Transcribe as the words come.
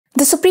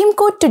The Supreme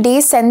Court today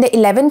sent the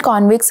 11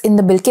 convicts in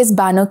the Bilkis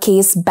Bano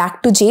case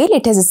back to jail.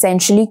 It has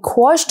essentially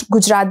quashed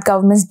Gujarat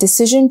government's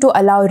decision to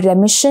allow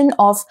remission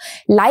of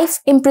life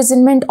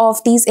imprisonment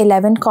of these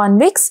 11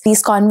 convicts.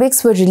 These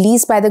convicts were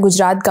released by the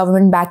Gujarat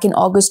government back in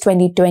August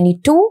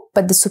 2022,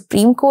 but the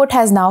Supreme Court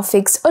has now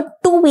fixed a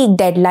 2-week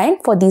deadline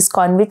for these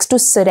convicts to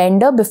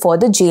surrender before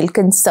the jail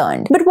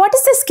concerned. But what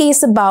is this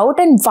case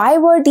about and why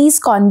were these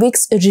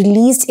convicts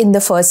released in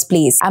the first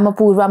place? I'm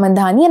Apoorva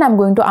Mandhani and I'm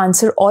going to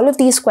answer all of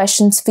these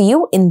questions for you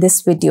in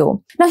this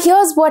video. Now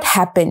here's what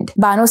happened.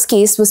 Bano's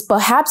case was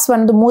perhaps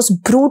one of the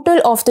most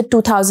brutal of the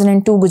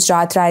 2002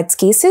 Gujarat riots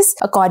cases.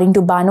 According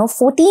to Bano,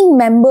 14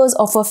 members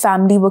of her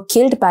family were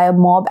killed by a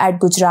mob at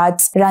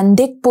Gujarat's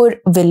Randikpur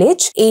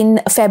village. In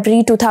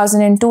February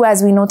 2002,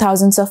 as we know,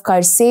 thousands of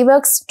Kar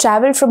Sevaks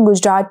travelled from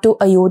Gujarat to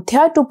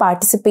Ayodhya to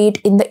participate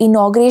in the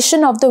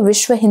inauguration of the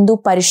Vishwa Hindu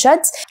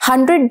Parishad's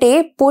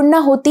 100-day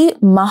Purnahuti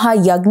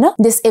Mahayagna.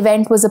 This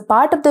event was a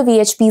part of the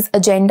VHP's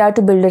agenda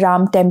to build a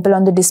Ram temple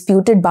on the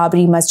disputed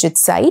Babri Masjid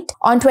site.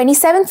 On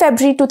 27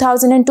 February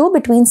 2002,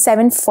 between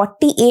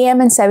 7:40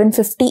 am and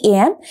 7:50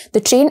 am, the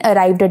train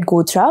arrived at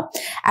Godhra.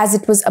 As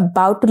it was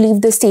about to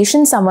leave the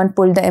station, someone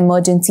pulled the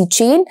emergency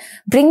chain,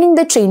 bringing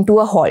the train to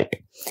a halt.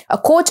 A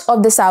coach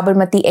of the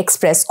Sabarmati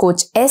Express,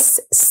 coach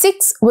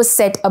S6, was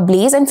set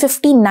ablaze and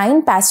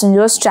 59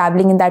 passengers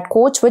travelling in that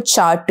coach were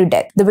charred to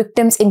death. The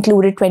victims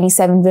included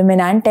 27 women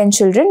and 10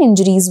 children.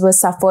 Injuries were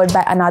suffered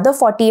by another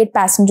 48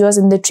 passengers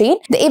in the train.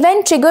 The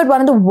event triggered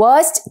one of the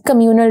worst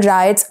communal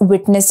riots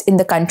witnessed in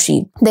the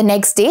country. The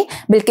next day,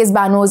 Bilkis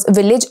Bano's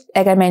village,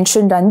 like I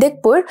mentioned,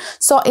 Randikpur,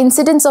 saw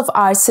incidents of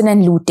arson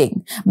and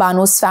looting.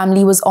 Bano's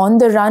family was on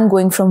the run,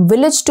 going from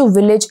village to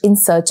village in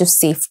search of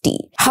safety.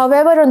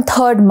 However, on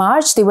 3rd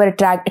March, they were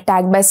attacked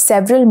by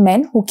several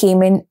men who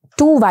came in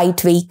 2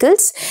 white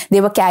vehicles.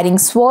 They were carrying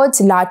swords,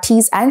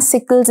 lathis and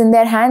sickles in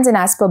their hands, and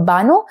as per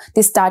Bano,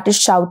 they started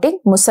shouting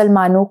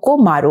 "Musalmano ko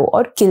maro"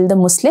 or "kill the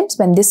Muslims"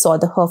 when they saw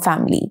her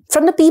family.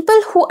 From the people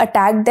who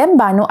attacked them,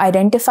 Bano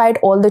identified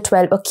all the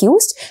 12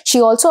 accused. She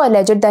also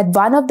alleged that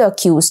one of the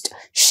accused,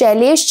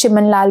 Shailesh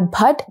Chimanlal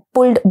Bhatt,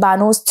 pulled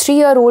Bano's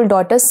 3-year-old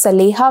daughter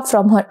Saleha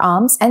from her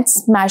arms and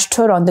smashed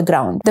her on the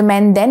ground. The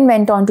men then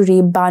went on to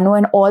rape Bano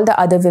and all the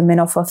other women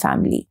of her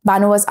family.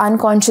 Bano was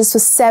unconscious for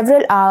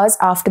several hours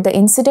after the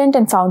incident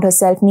and found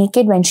herself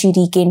naked when she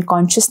regained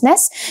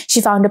consciousness. She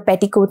found a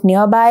petticoat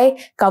nearby,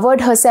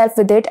 covered herself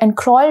with it and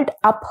crawled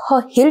up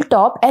her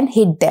hilltop and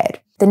hid there.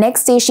 The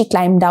next day, she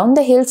climbed down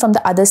the hill from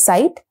the other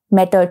side,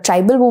 met a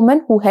tribal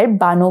woman who helped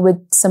Bano with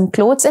some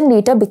clothes and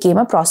later became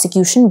a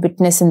prosecution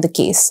witness in the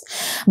case.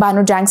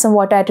 Bano drank some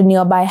water at a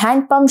nearby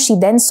hand pump. She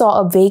then saw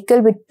a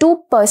vehicle with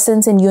 2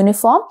 persons in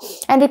uniform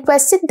and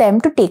requested them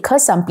to take her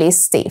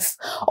someplace safe.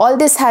 All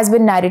this has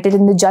been narrated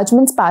in the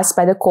judgments passed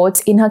by the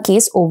courts in her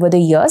case over the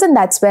years, and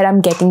that's where I'm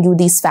getting you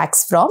these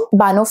facts from.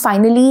 Bano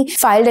finally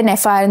filed an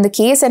FIR in the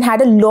case and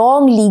had a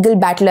long legal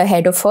battle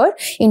ahead of her.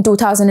 In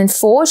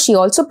 2004, she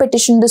also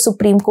petitioned the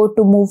Supreme Court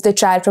to move the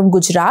trial from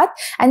Gujarat,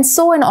 and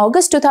so in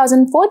August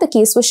 2004, the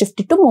case was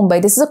shifted to Mumbai.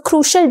 This is a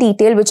crucial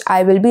detail which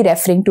I will be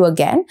referring to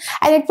again.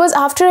 And it was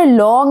after a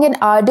long and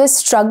arduous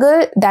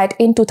struggle that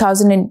in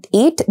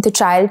 2008, the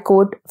trial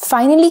court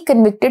finally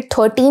convicted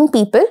 13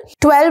 people.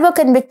 12 were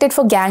convicted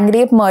for gang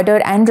rape,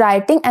 murder and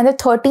rioting, and the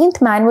 13th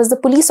man was the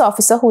police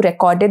officer who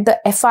recorded the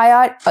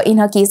FIR in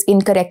her case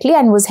incorrectly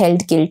and was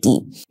held guilty.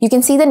 You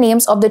can see the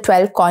names of the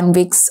 12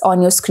 convicts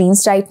on your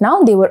screens right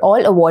now. They were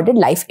all awarded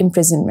life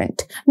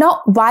imprisonment.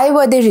 Now, why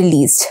were they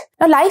released?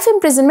 Now, life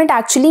imprisonment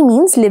actually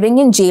means living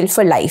in jail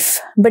for life.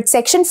 But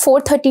Section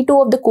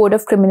 432 of the Code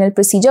of Criminal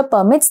Procedure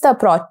permits the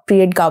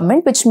appropriate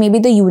government, which may be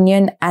the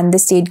union and the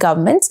state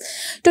governments,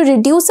 to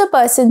reduce a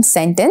person's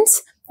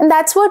sentence. And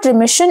that's what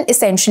remission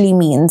essentially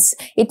means.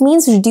 It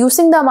means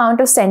reducing the amount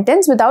of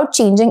sentence without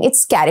changing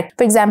its character.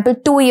 For example,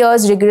 2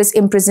 years rigorous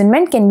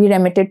imprisonment can be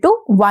remitted to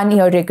 1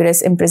 year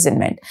rigorous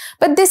imprisonment.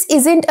 But this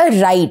isn't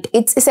a right.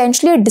 It's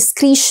essentially a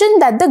discretion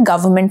that the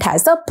government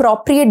has, the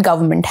appropriate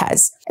government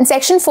has. And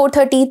Section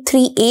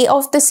 433A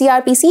of the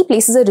CRPC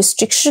places a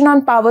restriction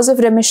on powers of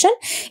remission.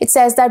 It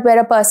says that where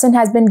a person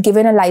has been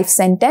given a life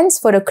sentence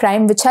for a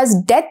crime which has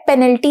death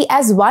penalty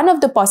as one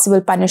of the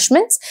possible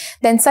punishments,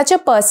 then such a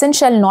person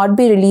shall not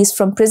be released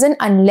from prison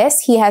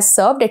unless he has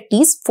served at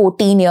least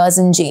 14 years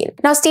in jail.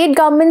 Now, state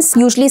governments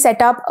usually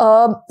set up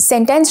a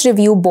sentence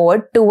review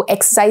board to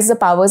exercise the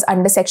powers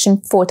under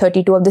Section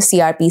 432 of the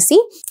CRPC.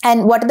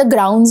 And what are the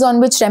grounds on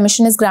which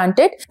remission is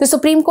granted? The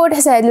Supreme Court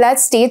has said that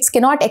states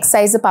cannot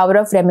exercise the power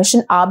of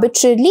remission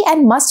arbitrarily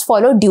and must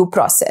follow due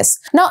process.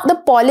 Now, the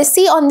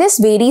policy on this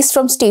varies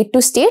from state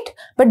to state,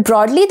 but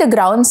broadly the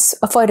grounds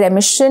for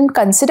remission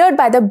considered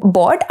by the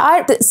board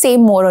are the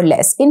same more or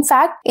less. In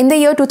fact, in the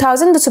year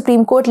 2000, the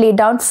Supreme Court laid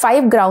down around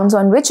 5 grounds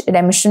on which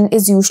remission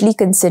is usually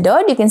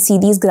considered. You can see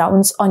these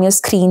grounds on your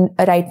screen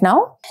right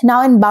now.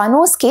 Now in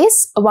Bano's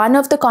case, one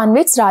of the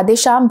convicts,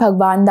 Radhesham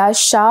Bhagwan Das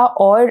Shah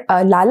or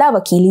Lala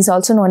Vakil, he's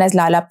also known as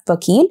Lala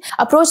Vakil,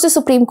 approached the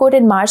Supreme Court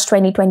in March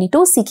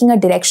 2022 seeking a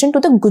direction to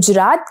the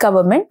Gujarat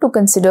government to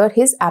consider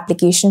his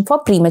application for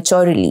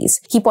premature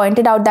release. He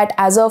pointed out that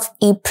as of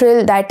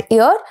April that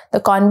year, the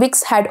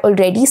convicts had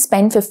already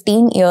spent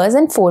 15 years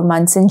and 4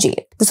 months in jail.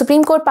 The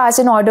Supreme Court passed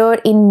an order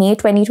in May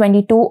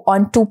 2022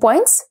 on 2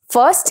 points.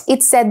 First,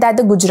 it said that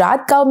the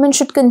Gujarat government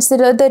should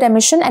consider the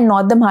remission and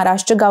not the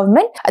Maharashtra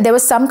government. There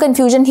was some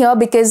confusion here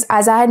because,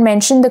 as I had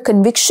mentioned, the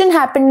conviction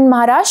happened in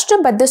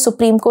Maharashtra, but the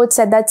Supreme Court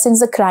said that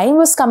since the crime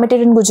was committed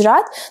in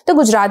Gujarat, the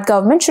Gujarat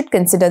government should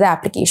consider the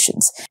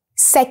applications.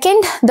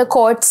 Second, the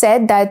court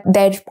said that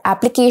their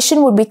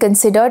application would be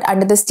considered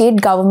under the state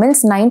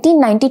government's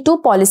 1992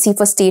 policy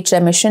for state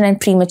remission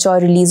and premature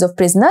release of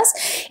prisoners.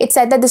 It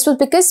said that this was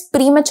because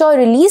premature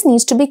release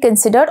needs to be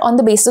considered on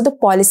the basis of the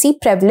policy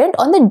prevalent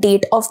on the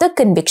date of the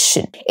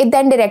conviction. It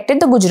then directed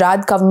the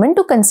Gujarat government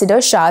to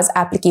consider Shah's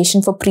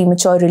application for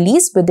premature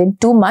release within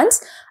 2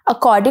 months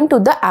according to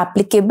the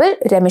applicable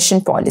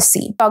remission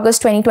policy. In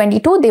August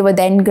 2022, they were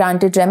then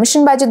granted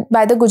remission by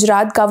the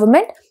Gujarat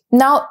government.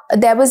 Now,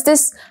 there was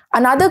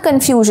another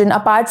confusion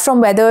apart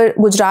from whether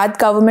Gujarat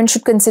government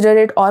should consider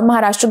it or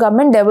Maharashtra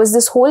government. There was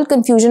this whole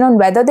confusion on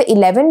whether the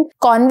 11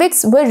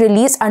 convicts were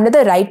released under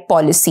the right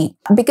policy,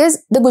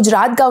 because the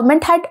Gujarat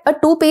government had a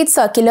 2-page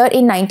circular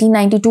in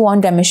 1992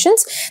 on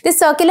remissions. This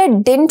circular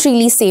didn't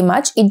really say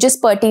much. It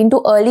just pertained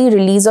to early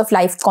release of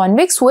life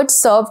convicts who had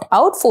served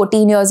out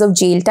 14 years of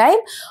jail time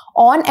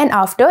on and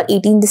after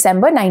 18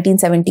 December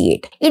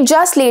 1978. It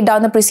just laid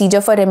down the procedure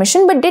for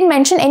remission but didn't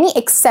mention any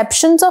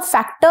exceptions or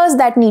factors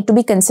that need to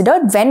be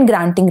considered when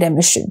granting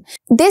remission.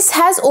 This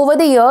has over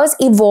the years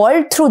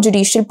evolved through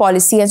judicial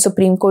policy and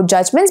Supreme Court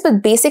judgments,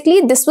 but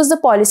basically this was the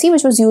policy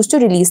which was used to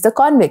release the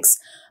convicts.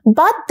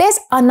 But there's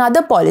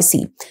another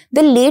policy.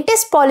 The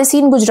latest policy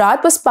in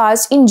Gujarat was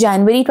passed in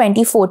January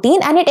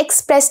 2014 and it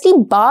expressly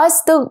bars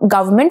the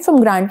government from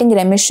granting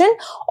remission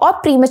or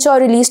premature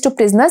release to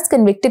prisoners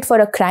convicted for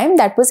a crime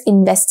that was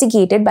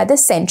investigated by the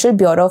Central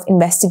Bureau of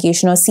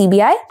Investigation or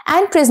CBI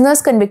and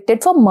prisoners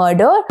convicted for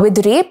murder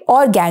with rape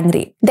or gang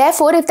rape.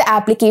 Therefore, if the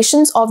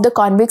applications of the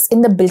convicts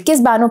in the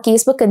Bilkis Bano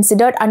case were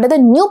considered under the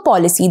new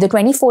policy, the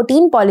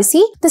 2014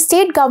 policy, the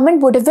state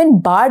government would have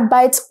been barred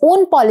by its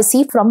own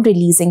policy from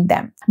releasing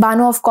them.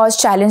 Bano, of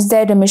course, challenged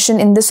their remission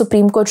in the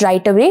Supreme Court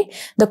right away.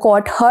 The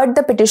court heard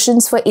the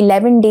petitions for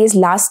 11 days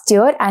last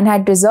year and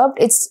had reserved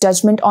its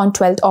judgment on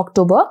 12th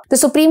October. The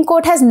Supreme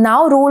Court has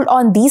now ruled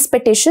on these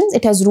petitions.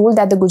 It has ruled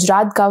that the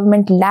Gujarat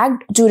government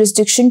lacked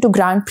jurisdiction to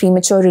grant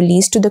premature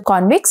release to the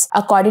convicts.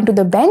 According to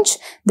the bench,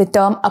 the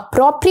term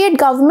appropriate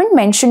government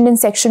mentioned in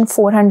section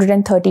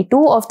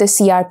 432 of the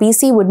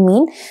CRPC would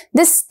mean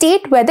the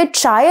state where the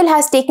trial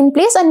has taken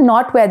place and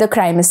not where the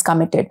crime is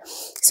committed.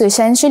 So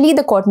essentially,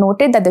 the court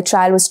noted that the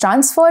trial was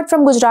transferred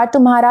from Gujarat to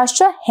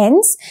Maharashtra.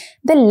 Hence,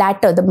 the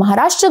latter, the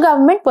Maharashtra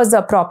government, was the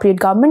appropriate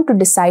government to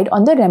decide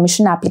on the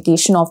remission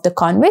application of the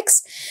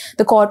convicts.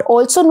 The court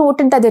also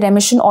noted that the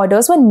remission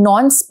orders were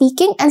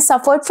non-speaking and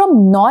suffered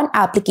from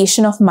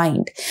non-application of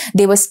mind.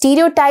 They were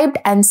stereotyped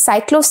and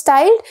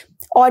cyclo-styled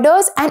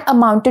orders and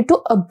amounted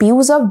to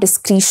abuse of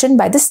discretion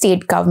by the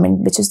state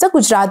government, which is the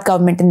Gujarat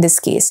government in this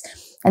case.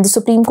 And the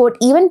Supreme Court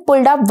even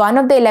pulled up one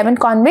of the 11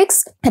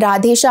 convicts,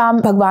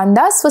 Radhesham Bhagwan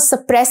Das, for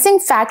suppressing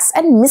facts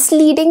and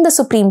misleading the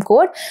Supreme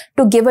Court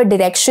to give a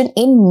direction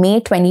in May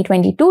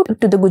 2022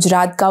 to the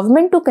Gujarat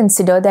government to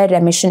consider their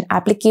remission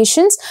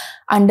applications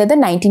under the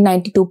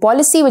 1992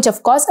 policy, which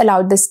of course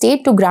allowed the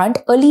state to grant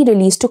early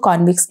release to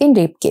convicts in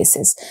rape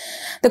cases.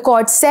 The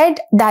court said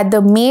that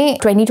the May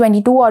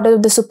 2022 order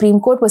of the Supreme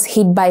Court was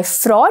hid by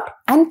fraud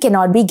and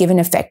cannot be given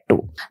effect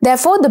to.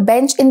 Therefore, the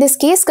bench in this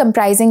case,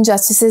 comprising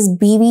Justices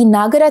B.V.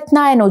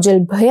 Nagaratna and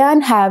Ojal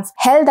Bhayan, have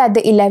held that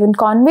the 11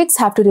 convicts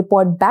have to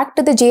report back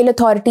to the jail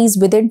authorities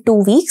within 2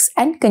 weeks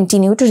and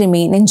continue to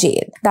remain in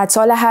jail. That's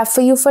all I have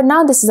for you for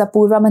now. This is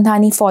Apoorva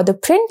Mandhani for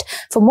ThePrint.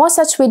 For more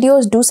such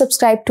videos, do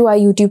subscribe to our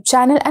YouTube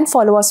channel and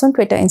follow us on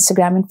Twitter,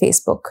 Instagram and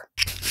Facebook.